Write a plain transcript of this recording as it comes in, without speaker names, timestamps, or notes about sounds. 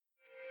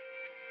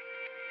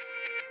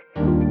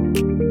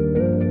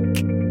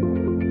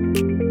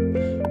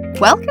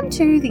Welcome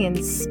to the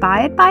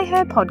Inspired by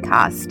Her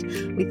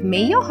podcast with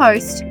me, your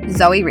host,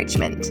 Zoe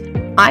Richmond.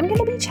 I'm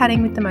going to be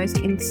chatting with the most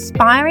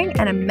inspiring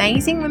and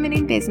amazing women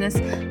in business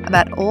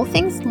about all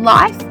things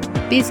life,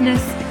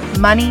 business,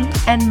 money,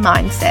 and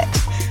mindset.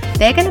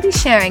 They're going to be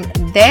sharing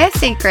their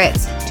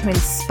secrets to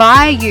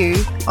inspire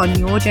you on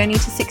your journey to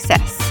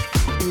success.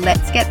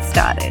 Let's get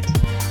started.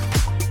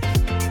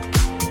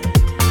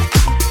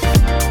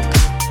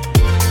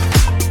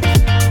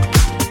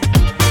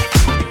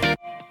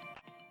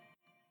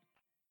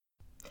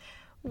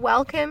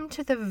 Welcome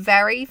to the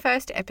very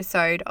first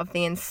episode of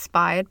the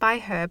Inspired by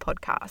Her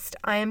podcast.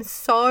 I am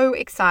so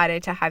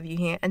excited to have you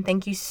here and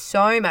thank you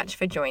so much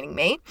for joining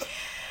me.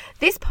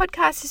 This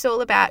podcast is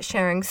all about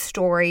sharing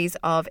stories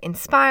of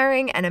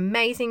inspiring and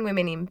amazing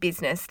women in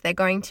business. They're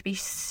going to be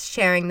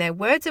sharing their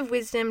words of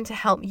wisdom to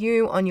help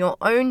you on your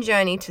own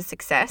journey to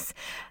success.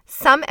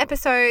 Some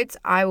episodes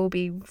I will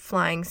be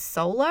flying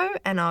solo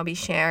and I'll be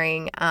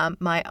sharing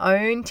my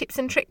own tips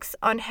and tricks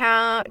on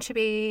how to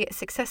be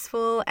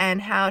successful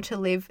and how to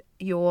live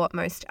your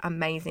most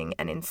amazing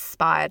and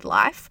inspired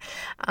life.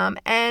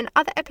 And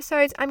other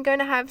episodes I'm going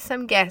to have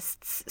some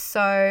guests,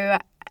 so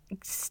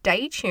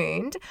stay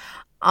tuned.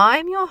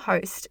 I'm your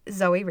host,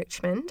 Zoe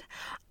Richmond.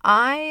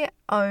 I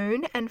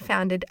own and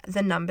founded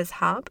The Numbers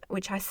Hub,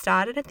 which I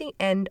started at the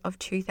end of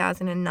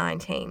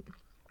 2019.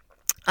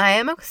 I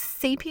am a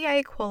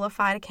CPA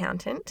qualified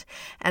accountant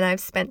and I've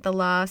spent the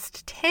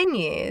last 10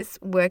 years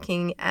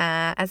working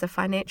as a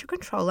financial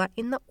controller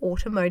in the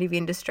automotive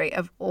industry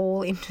of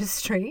all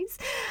industries.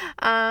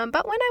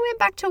 But when I went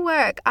back to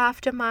work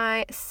after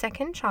my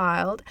second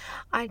child,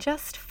 I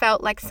just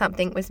felt like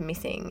something was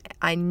missing.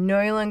 I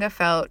no longer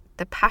felt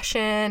the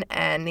passion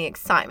and the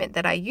excitement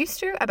that I used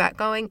to about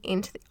going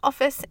into the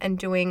office and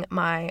doing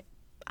my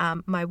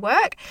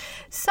work.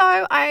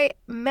 So I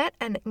met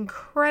an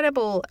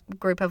incredible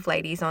group of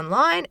ladies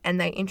online and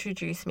they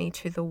introduced me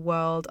to the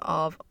world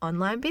of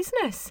online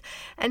business.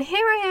 And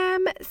here I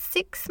am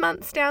 6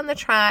 months down the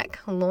track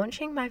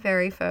launching my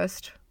very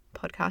first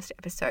podcast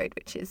episode,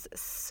 which is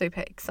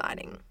super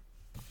exciting.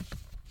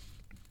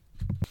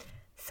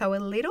 So a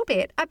little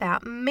bit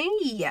about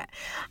me.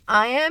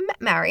 I am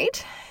married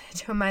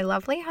to my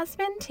lovely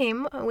husband,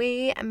 Tim.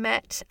 We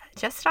met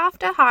just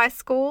after high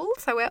school,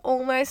 so we're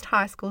almost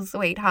high school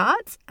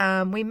sweethearts.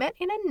 We met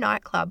in a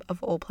nightclub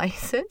of all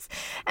places,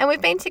 and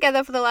we've been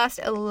together for the last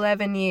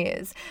 11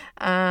 years.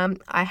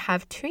 I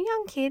have 2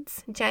 young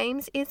kids.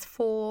 James is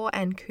 4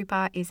 and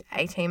Cooper is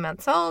 18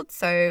 months old,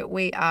 so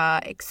we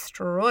are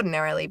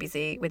extraordinarily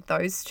busy with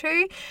those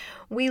 2.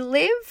 We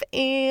live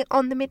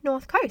on the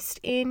mid-north coast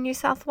in New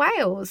South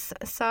Wales,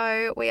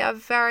 so we are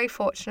very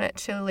fortunate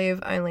to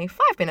live only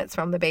 5 minutes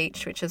from the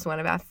beach, which is one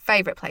of our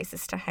favourite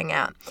places to hang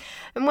out.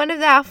 And one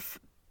of our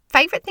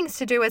favourite things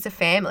to do as a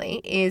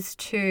family is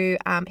to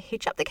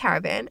hitch up the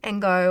caravan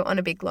and go on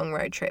a big long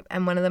road trip.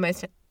 And one of the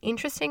most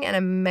interesting and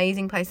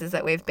amazing places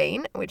that we've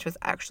been, which was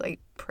actually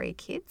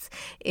pre-kids,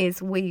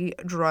 is we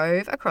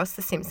drove across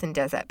the Simpson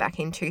Desert back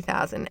in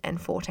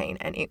 2014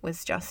 and it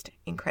was just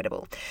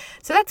incredible.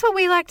 So that's what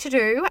we like to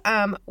do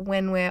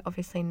when we're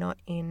obviously not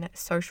in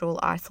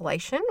social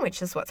isolation,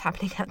 which is what's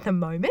happening at the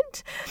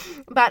moment.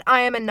 But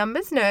I am a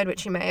numbers nerd,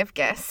 which you may have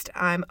guessed.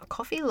 I'm a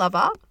coffee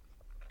lover,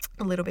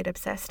 a little bit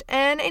obsessed,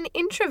 and an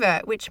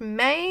introvert, which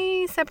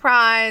may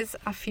surprise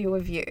a few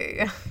of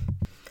you.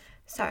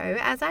 So,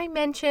 as I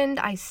mentioned,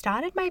 I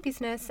started my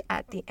business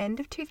at the end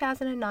of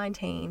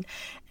 2019,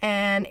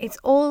 and it's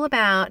all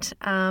about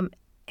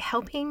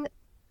helping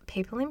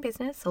people in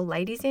business or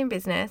ladies in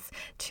business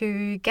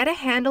to get a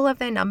handle of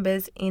their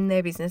numbers in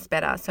their business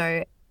better.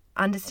 So,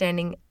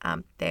 understanding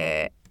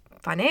their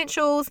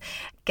financials,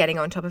 getting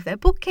on top of their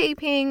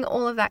bookkeeping,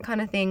 all of that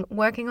kind of thing,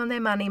 working on their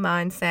money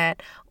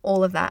mindset,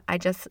 all of that. I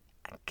just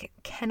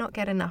cannot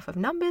get enough of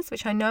numbers,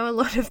 which I know a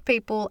lot of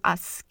people are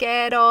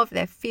scared of.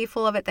 They're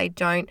fearful of it. They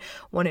don't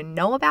want to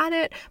know about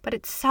it, but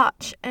it's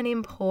such an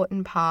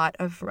important part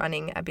of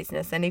running a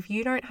business. And if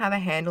you don't have a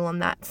handle on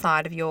that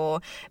side of your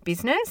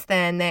business,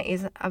 then there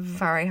is a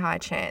very high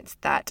chance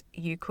that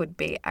you could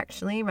be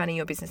actually running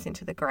your business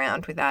into the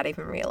ground without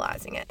even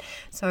realizing it.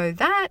 So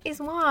that is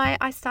why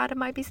I started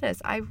my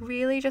business. I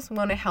really just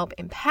want to help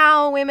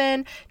empower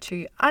women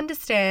to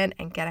understand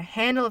and get a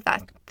handle of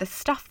that, the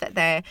stuff that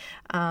they're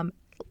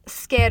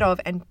scared of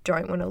and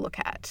don't want to look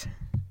at.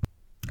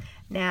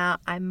 Now,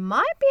 I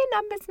might be a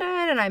numbers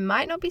nerd and I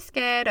might not be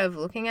scared of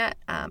looking at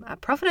a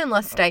profit and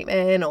loss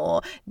statement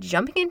or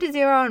jumping into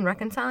Xero and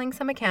reconciling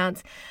some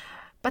accounts,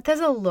 but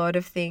there's a lot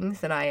of things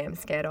that I am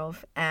scared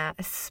of,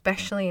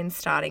 especially in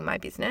starting my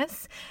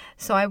business.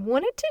 So I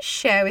wanted to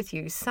share with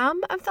you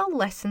some of the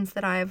lessons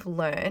that I have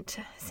learnt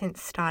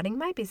since starting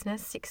my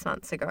business 6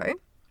 months ago.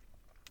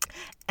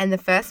 And the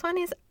first one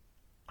is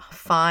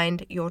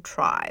find your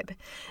tribe.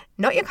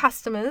 Not your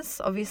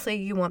customers, obviously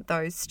you want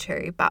those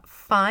too, but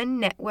find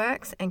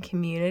networks and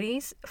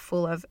communities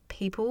full of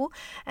people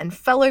and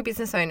fellow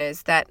business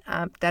owners that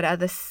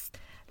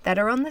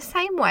are on the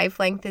same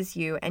wavelength as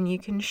you, and you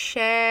can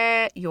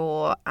share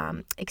your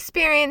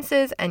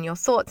experiences and your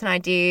thoughts and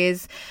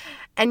ideas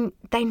and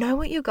they know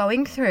what you're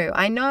going through.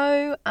 I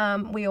know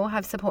we all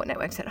have support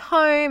networks at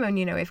home, and,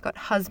 we've got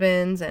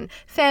husbands and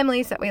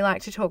families that we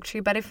like to talk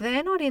to, but if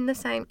they're not in the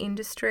same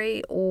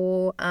industry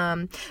or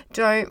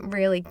don't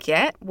really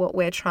get what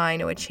we're trying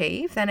to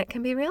achieve, then it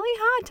can be really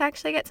hard to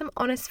actually get some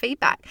honest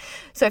feedback.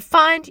 So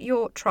find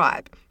your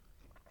tribe.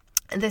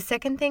 The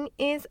second thing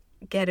is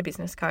get a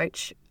business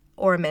coach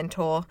or a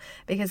mentor,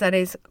 because that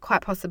is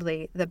quite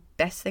possibly the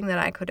best thing that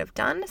I could have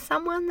done.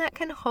 Someone that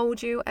can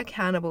hold you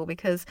accountable,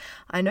 because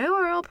I know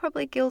we're all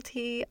probably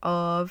guilty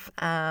of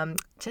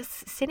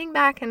just sitting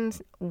back and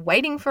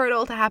waiting for it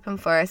all to happen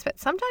for us, but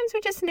sometimes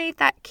we just need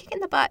that kick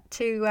in the butt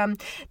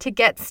to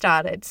get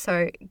started.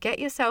 So get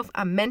yourself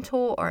a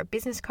mentor or a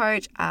business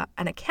coach,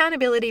 an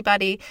accountability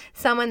buddy,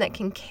 someone that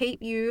can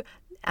keep you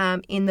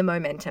in the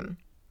momentum.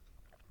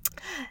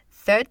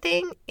 Third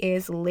thing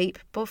is leap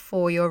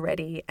before you're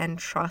ready and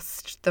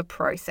trust the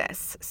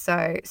process.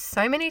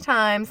 So many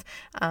times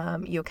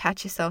you'll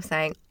catch yourself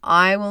saying,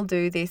 I will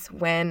do this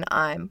when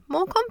I'm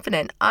more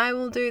confident. I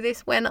will do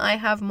this when I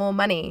have more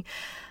money.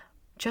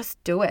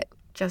 Just do it.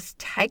 Just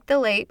take the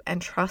leap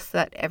and trust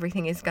that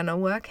everything is going to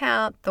work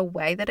out the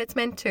way that it's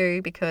meant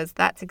to, because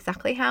that's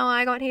exactly how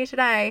I got here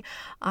today.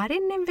 I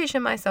didn't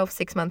envision myself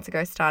 6 months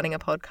ago starting a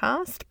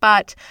podcast,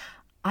 but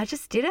I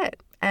just did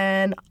it.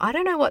 And I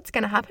don't know what's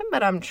going to happen,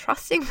 but I'm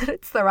trusting that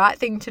it's the right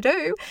thing to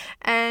do.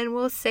 And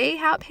we'll see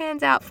how it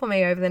pans out for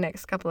me over the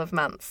next couple of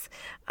months.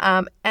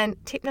 And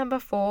tip number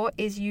 4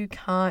 is you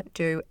can't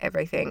do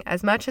everything.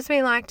 As much as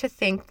we like to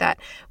think that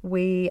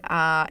we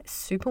are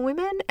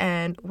superwomen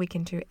and we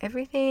can do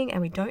everything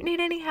and we don't need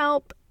any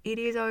help, it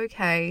is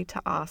okay to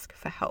ask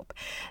for help.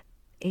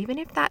 Even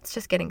if that's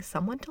just getting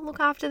someone to look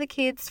after the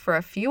kids for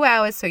a few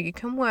hours so you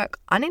can work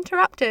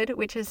uninterrupted,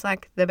 which is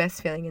like the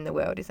best feeling in the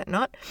world, is it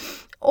not?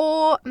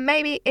 Or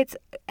maybe it's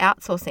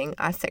outsourcing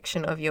a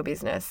section of your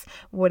business.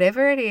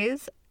 Whatever it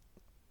is,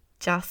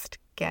 just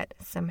get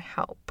some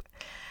help.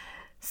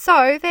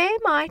 So they're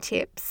my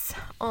tips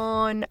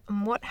on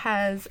what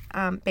has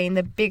been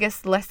the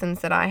biggest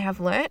lessons that I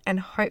have learnt, and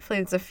hopefully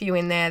there's a few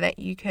in there that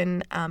you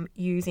can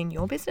use in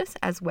your business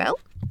as well.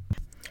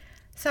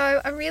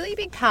 So a really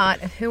big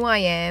part of who I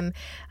am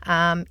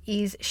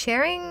is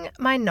sharing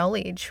my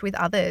knowledge with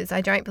others.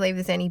 I don't believe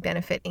there's any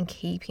benefit in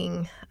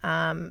keeping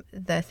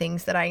the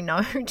things that I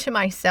know to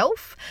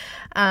myself.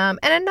 And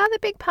another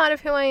big part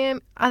of who I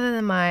am, other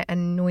than my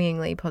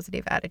annoyingly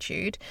positive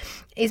attitude,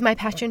 is my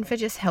passion for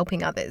just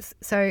helping others.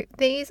 So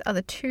these are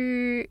the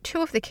two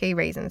of the key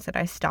reasons that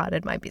I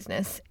started my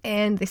business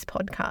and this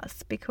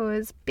podcast,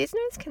 because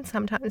business can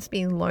sometimes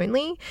be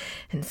lonely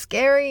and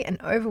scary and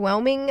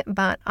overwhelming,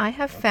 but I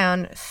have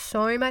found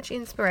so much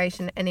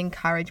inspiration and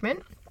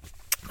encouragement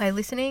by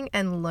listening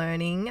and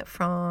learning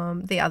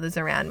from the others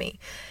around me.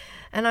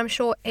 And I'm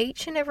sure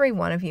each and every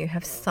one of you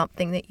have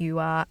something that you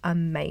are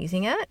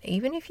amazing at,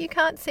 even if you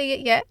can't see it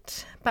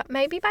yet. But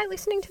maybe by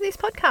listening to this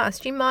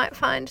podcast, you might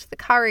find the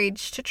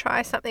courage to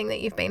try something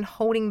that you've been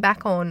holding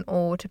back on,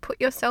 or to put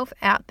yourself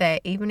out there,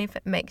 even if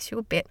it makes you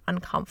a bit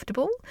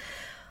uncomfortable.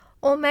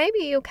 Or maybe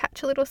you'll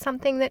catch a little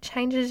something that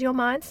changes your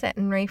mindset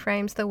and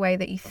reframes the way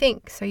that you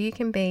think, so you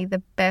can be the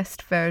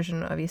best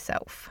version of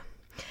yourself.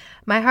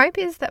 My hope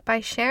is that by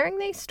sharing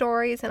these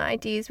stories and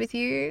ideas with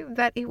you,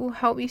 that it will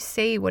help you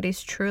see what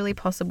is truly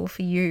possible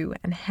for you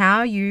and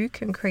how you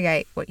can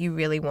create what you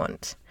really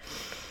want.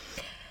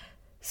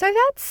 So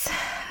that's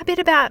a bit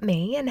about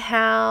me and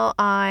how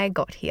I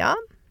got here.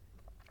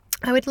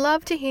 I would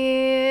love to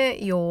hear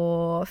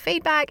your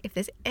feedback. If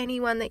there's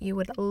anyone that you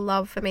would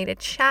love for me to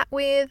chat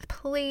with,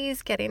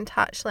 please get in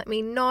touch. Let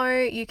me know.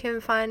 You can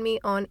find me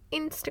on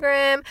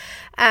Instagram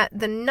at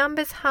The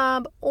Numbers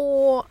Hub,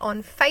 or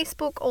on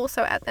Facebook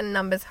also at The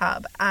Numbers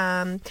Hub.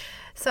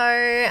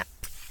 So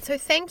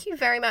thank you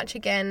very much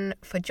again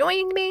for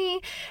joining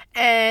me,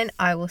 and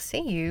I will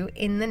see you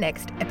in the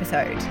next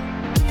episode.